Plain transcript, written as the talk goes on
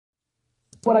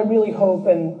What I really hope,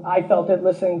 and I felt it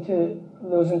listening to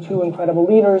those two incredible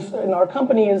leaders in our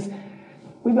company, is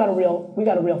we got a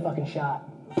real fucking shot.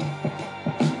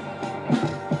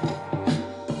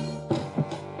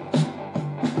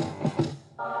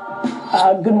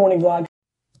 Good morning, vlog.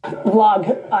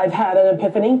 Vlog, I've had an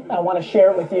epiphany. I want to share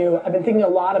it with you. I've been thinking a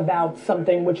lot about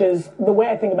something, which is the way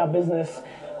I think about business.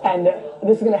 And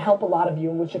this is going to help a lot of you,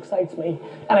 which excites me.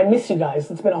 And I miss you guys.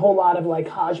 It's been a whole lot of like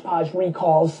hodgepodge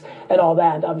recalls and all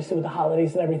that, obviously with the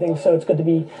holidays and everything. So it's good to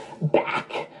be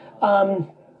back.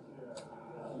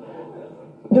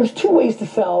 There's two ways to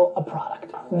sell a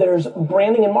product. There's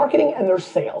branding and marketing, and there's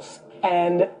sales.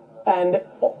 And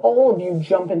all of you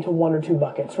jump into one or two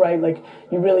buckets, right? Like,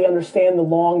 you really understand the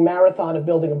long marathon of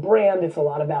building a brand. It's a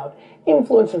lot about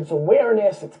influence, it's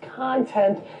awareness, it's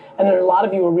content, and there are a lot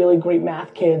of you who are really great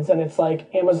math kids, and it's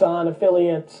like Amazon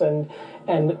affiliates and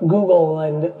Google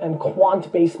and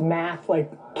quant-based math,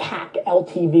 like CAC,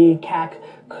 LTV, CAC,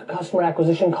 customer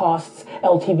acquisition costs,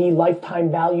 LTV, lifetime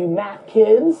value, math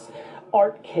kids,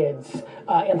 art kids,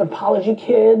 anthropology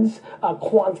kids,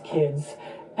 quant kids,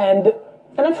 and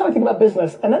that's how I think about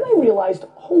business. And then I realized,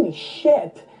 holy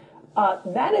shit,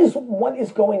 that is what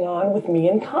is going on with me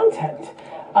in content.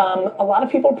 A lot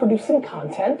of people are producing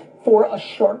content for a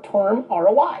short-term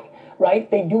ROI,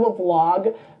 right? They do a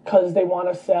vlog because they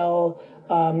want to sell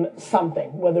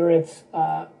something, whether it's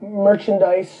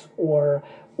merchandise or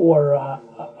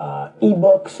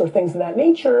ebooks or things of that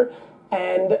nature.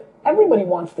 And everybody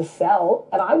wants to sell,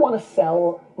 and I want to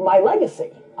sell my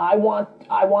legacy. I want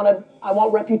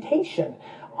reputation.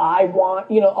 I want,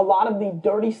 a lot of the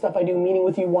dirty stuff I do, meeting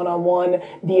with you one-on-one,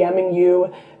 DMing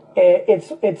you,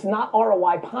 it's not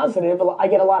ROI positive. I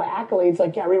get a lot of accolades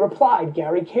like Gary replied,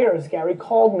 Gary cares, Gary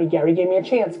called me, Gary gave me a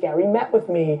chance, Gary met with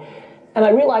me. And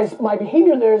I realized my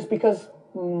behavior there is because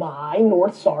my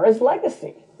North Star is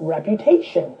legacy,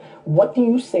 reputation. What do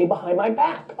you say behind my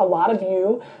back? A lot of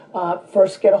you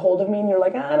first get a hold of me and you're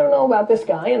like, I don't know about this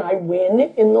guy, and I win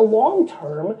in the long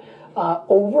term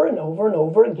over and over and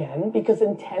over again, because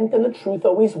intent and the truth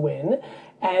always win.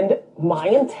 And my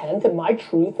intent and my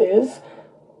truth is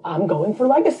I'm going for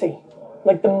legacy.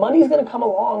 Like, the money's going to come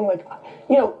along. Like,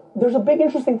 there's a big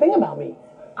interesting thing about me.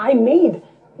 I made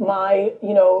my,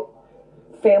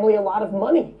 family a lot of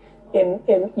money.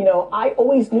 I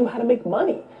always knew how to make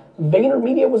money.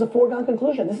 VaynerMedia was a foregone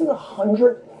conclusion. This is a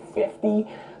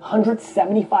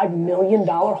 $175 million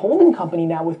holding company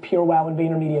now with PureWow and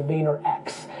VaynerMedia,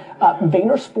 VaynerX.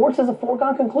 Vayner Sports is a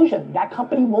foregone conclusion. That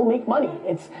company will make money.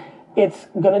 It's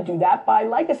going to do that by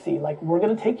legacy. Like, we're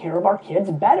going to take care of our kids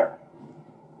better,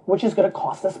 which is going to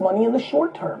cost us money in the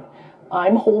short term.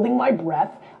 I'm holding my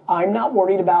breath. I'm not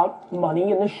worried about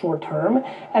money in the short term.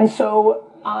 And so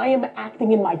I am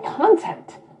acting in my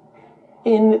content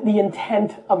in the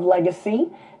intent of legacy.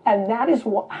 And that is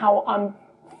how I'm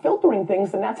filtering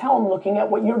things, and that's how I'm looking at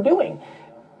what you're doing.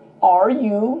 Are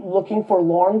you looking for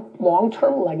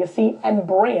long-term legacy and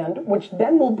brand, which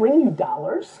then will bring you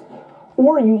dollars?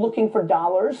 Or are you looking for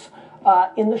dollars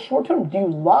in the short term? Do you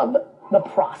love the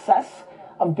process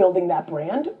of building that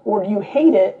brand, or do you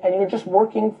hate it and you're just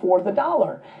working for the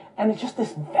dollar? And it's just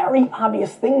this very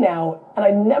obvious thing now, and I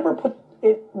never put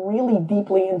it really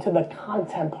deeply into the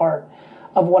content part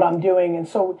of what I'm doing. And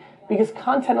so, because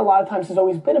content a lot of times has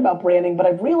always been about branding, but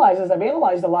I've realized, as I've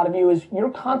analyzed a lot of you, is your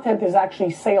content is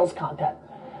actually sales content.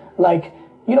 Like,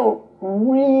 you don't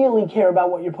really care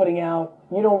about what you're putting out.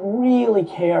 You don't really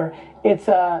care. It's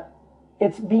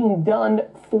being done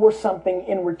for something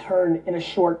in return in a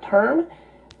short term.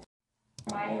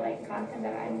 My content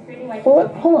that I'm creating, Well,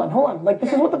 hold on. Like,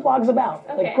 this is what the vlog's about.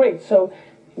 Okay. Like, great. So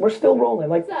we're still rolling.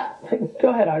 Like, what's up?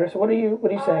 Go ahead, Iris. What are you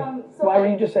saying? So Why were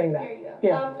you just saying that? Here you go.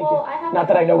 Yeah, thank you. I have Not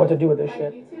that I know what to do with this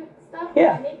shit. YouTube stuff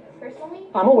Yeah. that I make personally.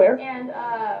 I'm aware. And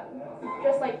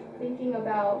just thinking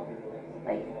about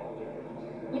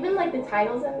even the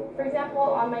titles, and for example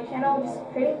on my channel, just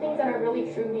creating things that are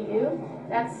really true to you.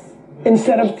 That's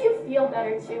instead of makes you feel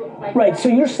better too. Right. So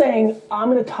you're saying I'm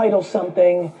going to title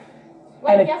something.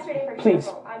 Yesterday, for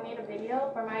example, I made a video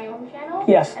for my own channel.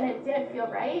 Yes. And it didn't feel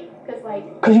right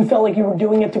because you felt like you were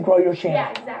doing it to grow your channel.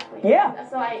 Yeah, exactly. Yeah.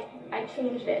 So I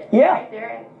changed it. Yeah. Right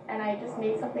there, and I just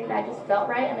made something that just felt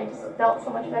right, and I just felt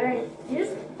so much better. And you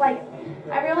just I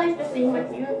realized the thing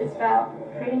with you is about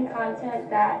creating content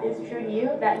that is true to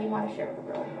you, that you want to share with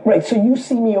the world. Right. So you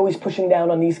see me always pushing down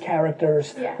on these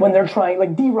characters when they're trying.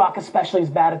 Like D-Rock especially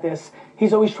is bad at this.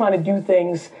 He's always trying to do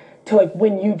things to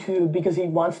win YouTube because he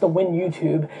wants to win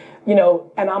YouTube,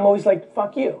 and I'm always like,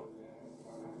 fuck you.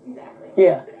 Exactly.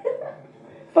 Yeah.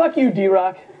 Fuck you,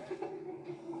 D-Rock.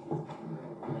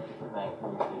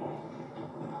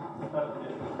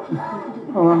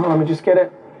 Hold on, let me just get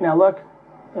it. Now look.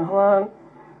 Now, hold on.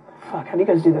 Fuck, how do you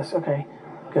guys do this? Okay,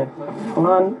 good. Hold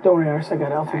on. Don't worry, Iris, I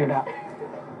got it. I'll figure it out.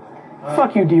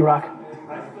 Fuck you, D-Rock.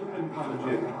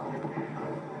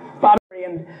 Bobby,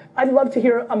 and I'd love to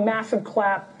hear a massive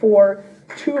clap for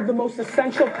two of the most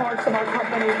essential parts of our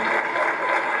company.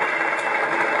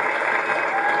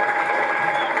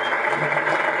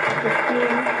 Justine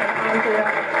and Andrea.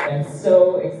 I'm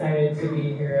so excited to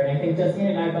be here, and I think Justine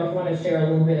and I both want to share a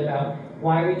little bit about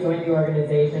why we joined the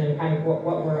organization and kind of what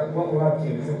we're up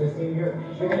to. So Justine, you're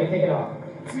going to kick it off.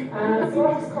 So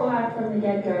I'll just call out from the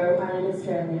get-go, I'm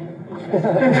Australian.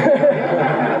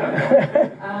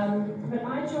 But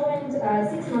I joined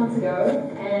 6 months ago,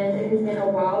 and it has been a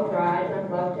wild ride, and I've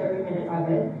loved every minute of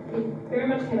it. It very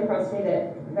much came across me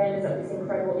that Vayner's at this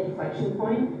incredible inflection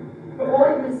point. For all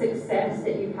of the success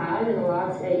that you've had in the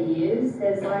last 8 years,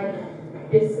 there's like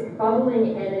this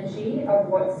bubbling energy of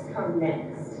what's come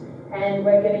next. And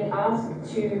we're getting asked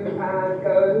to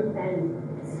go and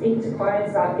speak to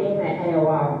clients about being their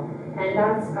AOR. And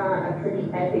that's a pretty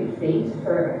epic feat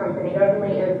for a company, not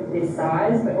only of this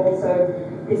size, but also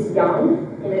this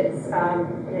young in its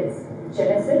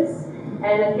genesis.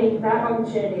 And I think that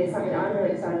opportunity is something that I'm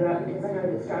really excited about because I know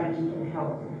that strategy can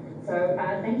help. So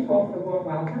thank you all for the warm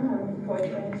welcome. I'm looking forward to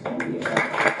getting to know you.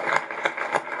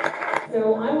 So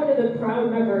I'm one of the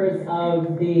proud members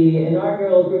of the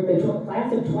inaugural group, the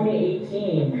class of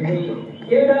 2018. We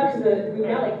give it up to we've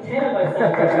got like 10 of us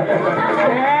out there.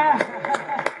 Yeah.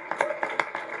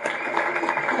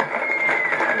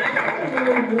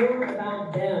 More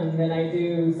about them than I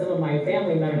do some of my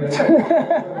family members.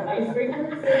 Icebreakers,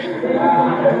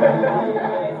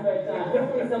 but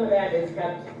hopefully some of that is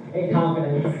kept in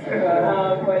confidence.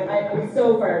 But I'm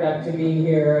so fired up to be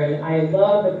here, and I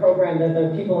love the program that the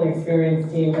People and Experience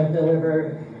team have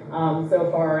delivered so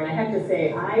far. And I have to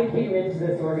say, I came into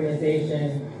this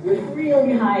organization with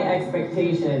really high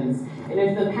expectations. And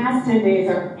if the past 10 days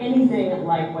are anything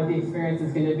like what the experience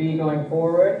is going to be going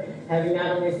forward, having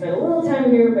not only spent a little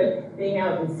time here, but being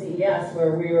out in CES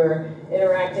where we were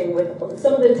interacting with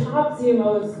some of the top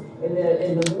CMOs in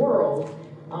the world,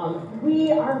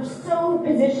 we are so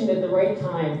positioned at the right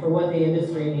time for what the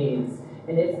industry needs.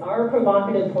 And it's our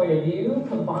provocative point of view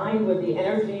combined with the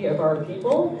energy of our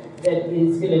people that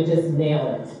is going to just nail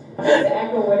it. Just to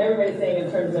echo what everybody's saying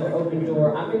in terms of open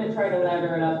door, I'm going to try to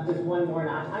ladder it up just one more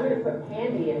notch. I'm going to put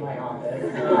candy in my office.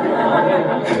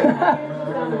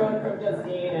 Down the road from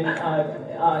Justine and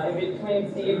in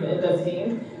between Steve and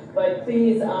Justine. But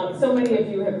please, so many of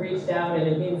you have reached out and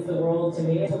it means the world to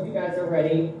me. I hope you guys are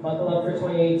ready. Buckle up for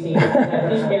 2018. I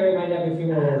think Gary might have a few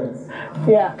more words.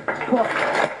 Yeah, cool.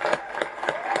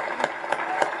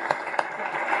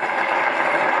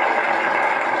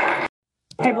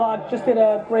 Hey vlog, just did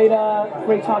a great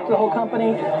talk to the whole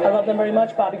company. I love them very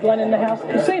much. Bobby Glenn in the house.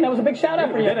 Hussein, that was a big shout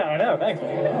out for you. I know, thanks.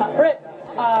 Britt,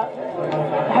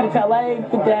 headed to LA,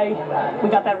 good day. We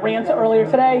got that rant earlier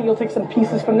today. You'll take some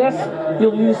pieces from this.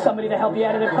 You'll use somebody to help you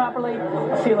edit it properly.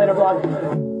 I'll see you later,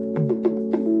 vlog.